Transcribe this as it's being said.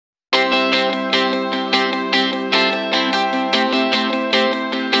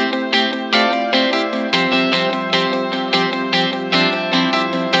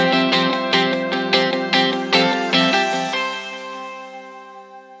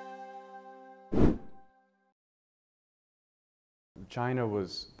China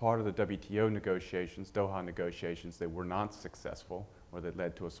was part of the WTO negotiations, Doha negotiations, that were not successful, or that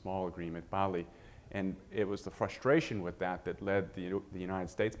led to a small agreement, Bali. And it was the frustration with that that led the United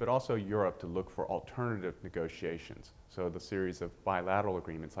States, but also Europe, to look for alternative negotiations. So the series of bilateral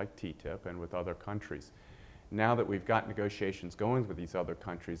agreements like TTIP and with other countries. Now that we've got negotiations going with these other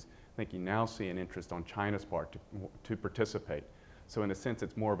countries, I think you now see an interest on China's part to participate. So in a sense,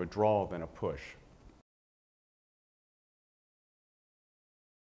 it's more of a draw than a push.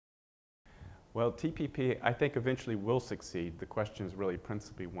 Well, TPP, I think, eventually will succeed. The question is really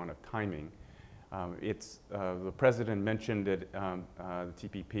principally one of timing. The President mentioned that the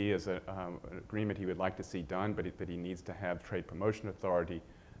TPP is an agreement he would like to see done, but that he needs to have trade promotion authority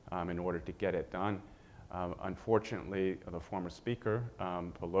in order to get it done. Unfortunately, the former Speaker,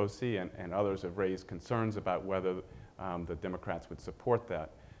 Pelosi, and others have raised concerns about whether the Democrats would support that.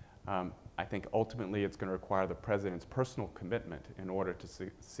 I think ultimately it's going to require the President's personal commitment in order to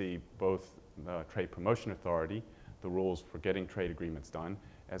see both the Trade Promotion Authority, the rules for getting trade agreements done,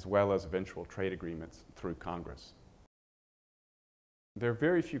 as well as eventual trade agreements through Congress. There are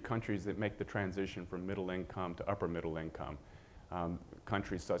very few countries that make the transition from middle income to upper middle income.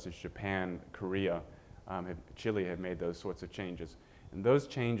 Countries such as Japan, Korea, Chile have made those sorts of changes. And those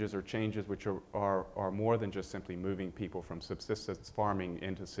changes are changes which are more than just simply moving people from subsistence farming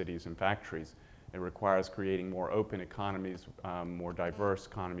into cities and factories. It requires creating more open economies, more diverse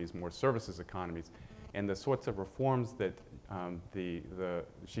economies, more services economies. And the sorts of reforms that Xi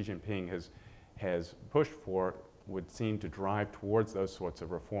Jinping has pushed for would seem to drive towards those sorts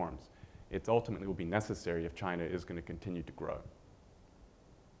of reforms. It ultimately will be necessary if China is going to continue to grow.